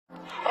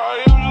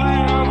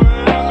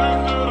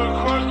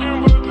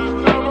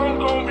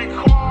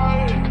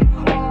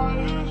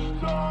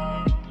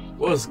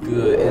What's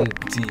good,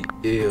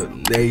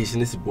 NTL Nation?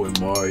 This is your boy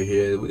Armari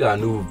here. We got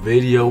a new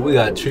video. We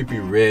got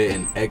Trippie Red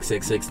and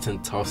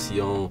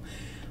XXXTENTACION.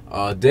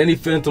 Danny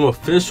Phantom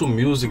official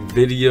music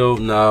video.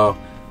 Now,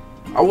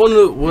 I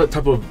wonder what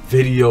type of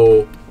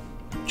video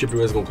Trippie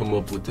Red's gonna come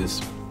up with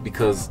this,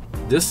 because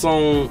this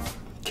song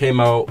came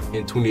out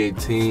in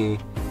 2018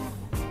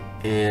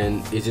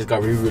 and it just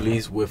got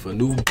re-released with a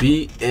new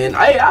beat, and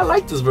I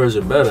like this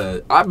version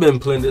better. I've been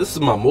playing this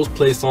is my most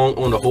played song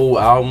on the whole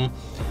album.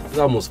 It's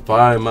almost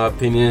fire in my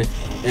opinion.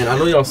 And I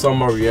know y'all saw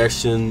my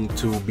reaction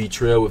to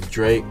Betrayal with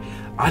Drake.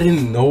 I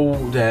didn't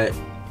know that.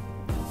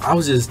 I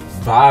was just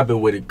vibing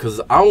with it because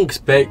I don't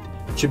expect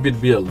Trippie to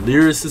be a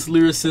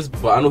lyricist,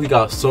 but I know he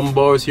got some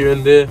bars here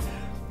and there.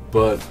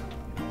 But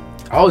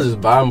I was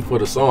just vibing for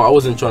the song. I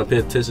wasn't trying to pay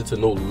attention to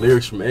no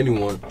lyrics from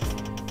anyone.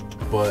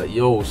 But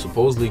yo,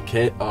 supposedly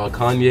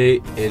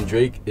Kanye and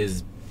Drake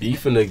is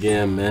beefing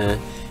again, man.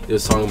 It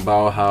was talking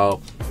about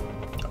how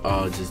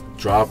just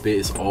drop it,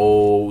 it's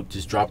old,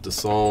 just drop the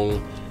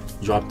song,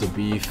 drop the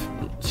beef.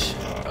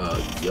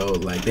 Yo,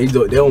 like they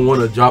don't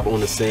want to drop on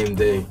the same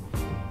day.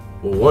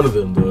 Well, one of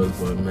them does,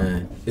 but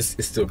man, it's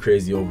still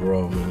crazy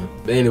overall, man.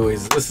 But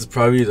anyways, this is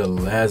probably the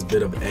last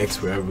bit of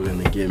X we're ever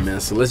gonna get, man.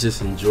 So let's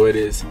just enjoy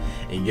this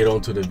and get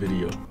on to the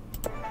video.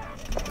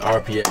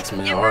 RPX,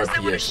 man,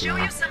 RPX,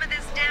 man.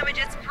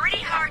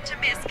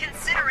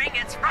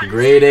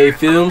 Grade A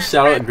film,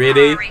 shout out Grade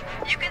A.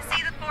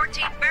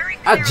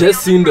 I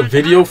just seen the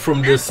video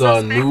from this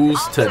news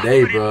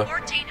today, bro.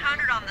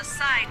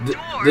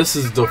 This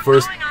is the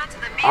first.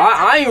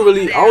 I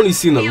only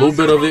seen a little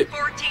bit of it,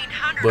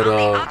 but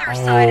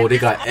oh, they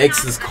got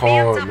X's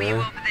car,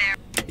 man.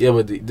 Yeah,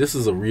 but this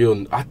is a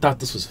real. I thought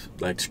this was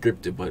like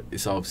scripted, but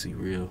it's obviously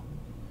real.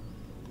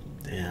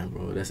 Damn,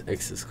 bro, that's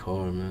X's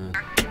car, man.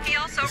 He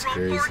also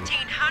wrote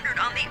 1400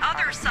 on the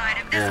other side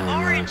of this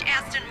orange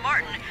Aston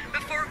Martin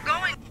before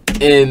going.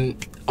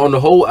 And on the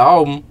whole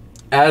album,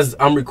 as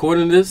I'm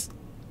recording this,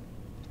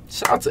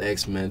 shout out to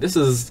X, man. This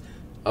is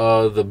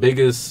the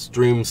biggest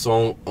streamed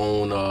song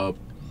on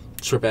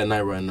Trip at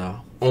Night right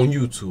now on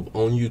YouTube.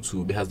 On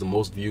YouTube, it has the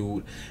most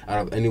viewed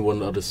out of any one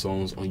of the other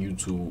songs on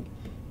YouTube.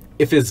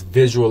 If it's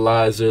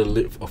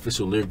visualizer,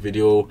 official lyric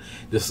video,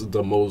 this is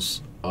the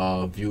most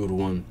viewed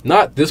one.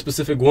 Not this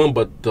specific one,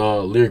 but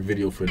the lyric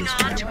video for this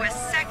one.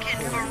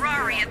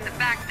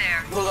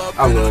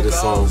 I love this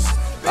song.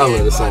 I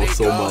love this song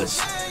so much.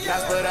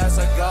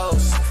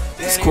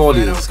 This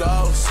quality is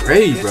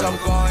great, bro.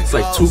 It's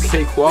like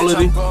 2K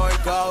quality.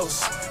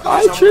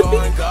 Alright,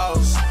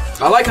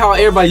 Trippie. I like how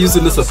everybody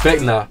using this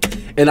effect now.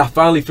 And I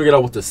finally figured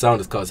out what the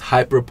sound is called. It's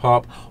hyper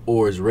pop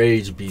or it's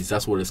rage beats.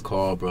 That's what it's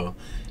called, bro.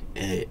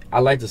 And I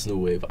like this new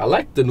wave. I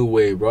like the new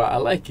wave, bro. I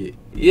like it.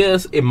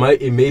 Yes, it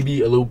may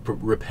be a little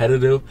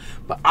repetitive,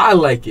 but I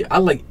like it. I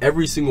like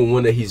every single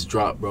one that he's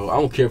dropped, bro. I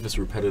don't care if it's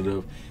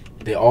repetitive.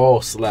 They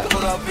all slap.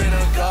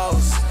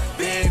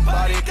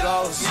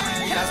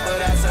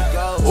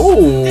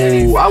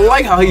 Oh, I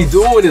like how he's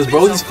doing this,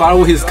 bro. He's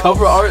following his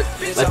cover art,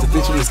 like the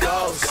things from his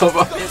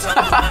cover.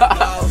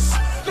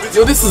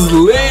 Yo, this is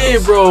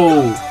lit,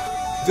 bro.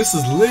 This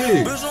is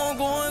lit.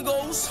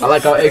 I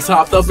like how X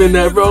hopped up in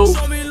there, bro.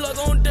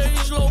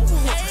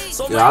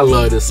 Yeah, I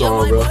love this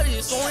song, bro.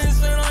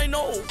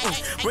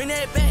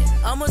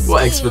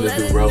 What X finna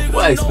do, bro?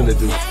 What X finna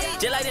do?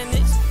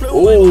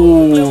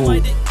 Oh.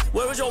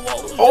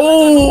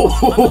 Oh.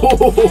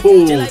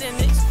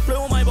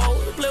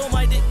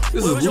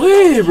 This is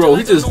lit, bro.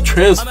 He just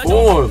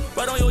transformed.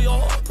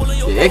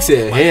 Yeah, X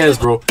had hands,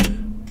 bro.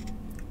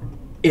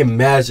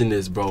 Imagine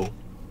this, bro.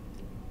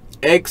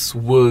 X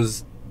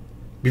was,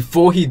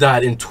 before he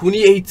died in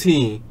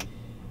 2018,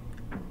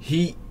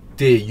 he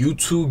did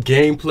YouTube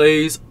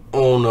gameplays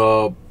on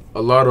a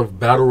lot of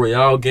battle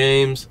royale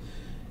games.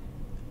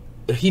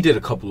 He did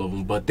a couple of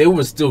them, but they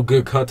were still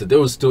good content. They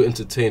were still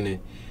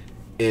entertaining.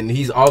 And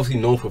he's obviously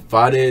known for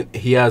fighting.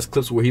 He has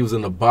clips where he was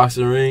in a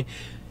boxing ring.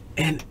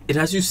 And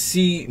as you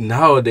see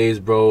nowadays,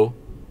 bro,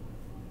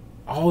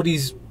 all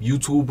these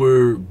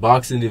YouTuber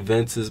boxing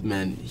events,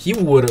 man, he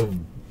would have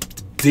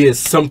did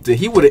something.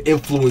 He would have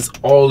influenced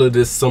all of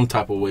this some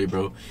type of way,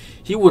 bro.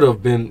 He probably would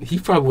have been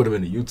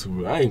a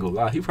YouTuber. I ain't gonna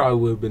lie. He probably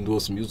would have been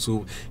doing some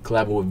YouTube,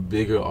 collabing with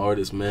bigger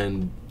artists,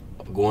 man.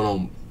 Going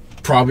on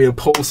probably a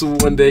poster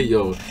one day.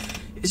 Yo,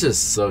 it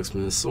just sucks,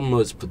 man. So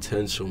much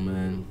potential,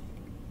 man.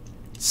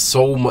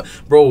 So much,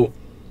 bro.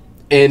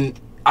 And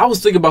I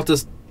was thinking about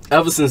this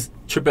ever since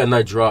Trip at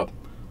Night dropped.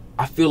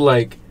 I feel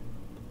like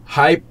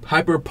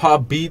hyper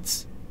pop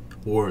beats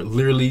were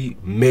literally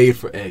made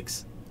for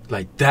X.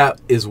 Like,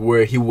 that is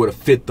where he would have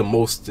fit the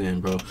most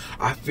in, bro.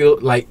 I feel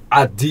like,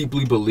 I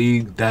deeply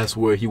believe that's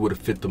where he would have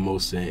fit the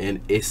most in.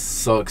 And it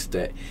sucks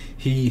that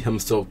he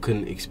himself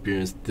couldn't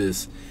experience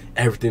this,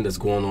 everything that's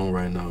going on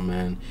right now,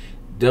 man.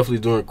 Definitely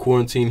during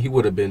quarantine, he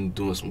would have been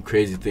doing some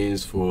crazy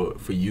things for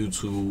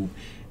YouTube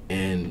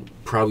And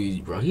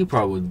probably, bro, he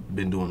probably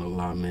been doing a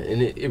lot, man,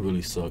 and it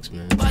really sucks,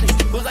 man.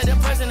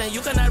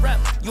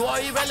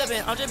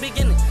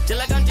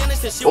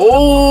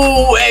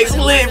 Oh, X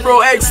lit,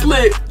 bro, X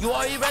lit.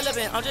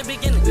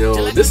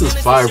 Yo, this is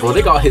fire, bro.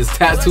 They got his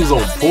tattoos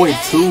on point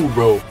too,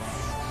 bro.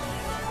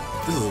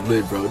 This is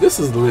lit, bro. This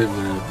is lit,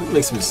 man. This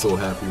makes me so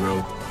happy,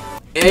 bro.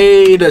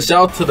 Hey, shout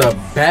out to the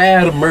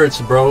Bad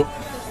merch, bro.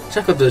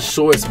 Check out the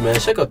shorts, man.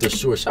 Check out the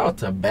shorts. Shout out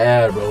to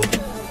Bad, bro.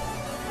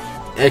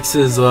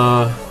 X's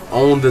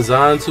own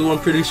design too, I'm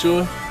pretty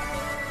sure.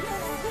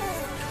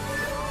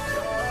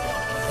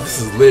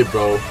 This is lit,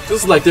 bro.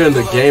 This is like they're in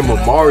the game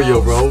of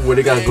Mario, bro, where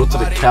they gotta go to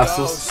the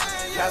castles.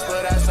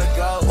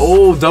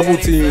 Oh, double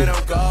team.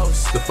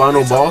 The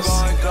final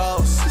boss.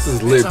 This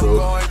is lit,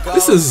 bro.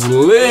 This is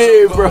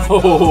lit,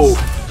 bro.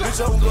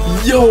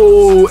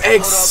 Yo,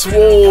 X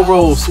swole,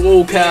 bro.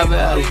 Swole calf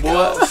ass,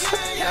 boy.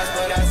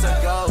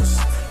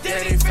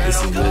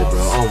 This is lit,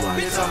 bro. Oh my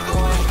god.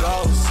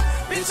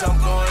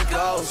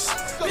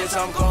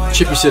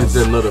 Trippie should have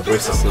done another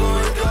versus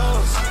song.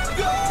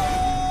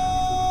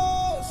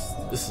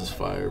 This is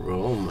fire,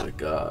 bro. Oh my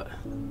god.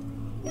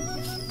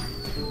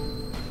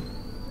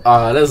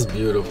 Ah, that's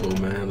beautiful,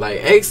 man. Like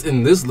X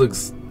and this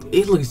looks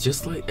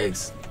just like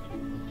X.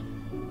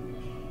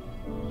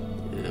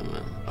 Yeah,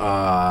 man.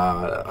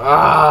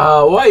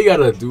 Why you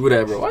gotta do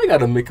that, bro? Why you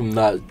gotta make him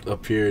not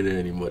appear there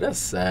anymore? That's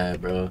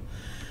sad, bro.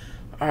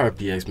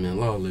 RPX, man.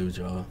 Long live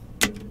y'all.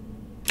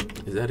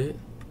 Is that it?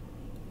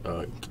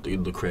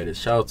 The credits.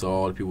 Shout out to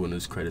all the people in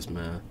this credits,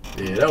 man.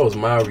 Yeah, that was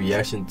my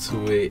reaction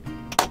to it.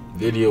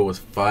 Video was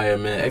fire,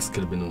 man. X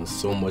could have been doing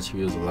so much if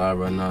he was alive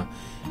right now.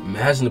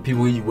 Imagine the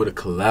people he would have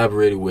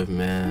collaborated with,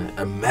 man.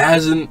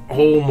 Imagine,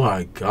 oh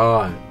my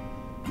god.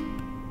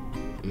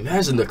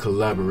 Imagine the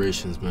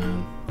collaborations,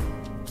 man.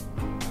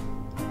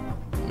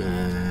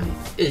 Man,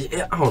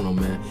 I don't know,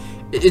 man.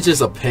 It's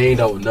just a pain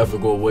that will never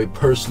go away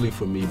personally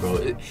for me, bro.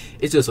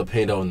 It's just a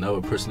pain that will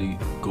never personally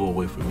go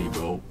away for me,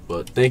 bro.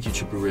 But thank you,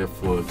 Trippie Red,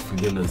 for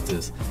giving us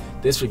this.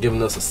 Thanks for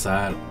giving us a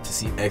side to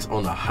see X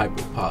on the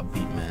hyper pop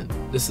beat, man.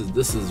 This is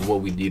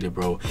what we needed,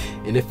 bro.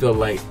 And it felt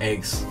like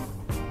X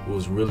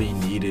was really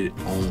needed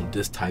on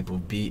this type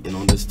of beat and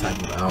on this type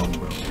of album,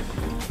 bro.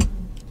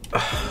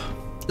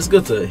 It's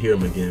good to hear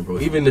him again, bro.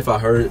 Even if I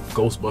heard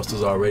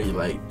Ghostbusters already,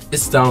 like, it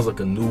sounds like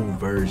a new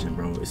version,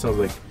 bro. It sounds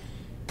like,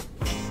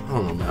 I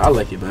don't know, man. I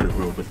like it better,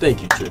 bro. But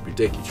thank you, Trippie.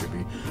 Thank you,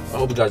 Trippie. I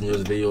hope you guys enjoyed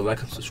this video. Like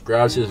and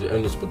subscribe, share,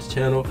 and support the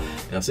channel.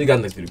 And I'll see you guys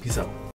next video. Peace out.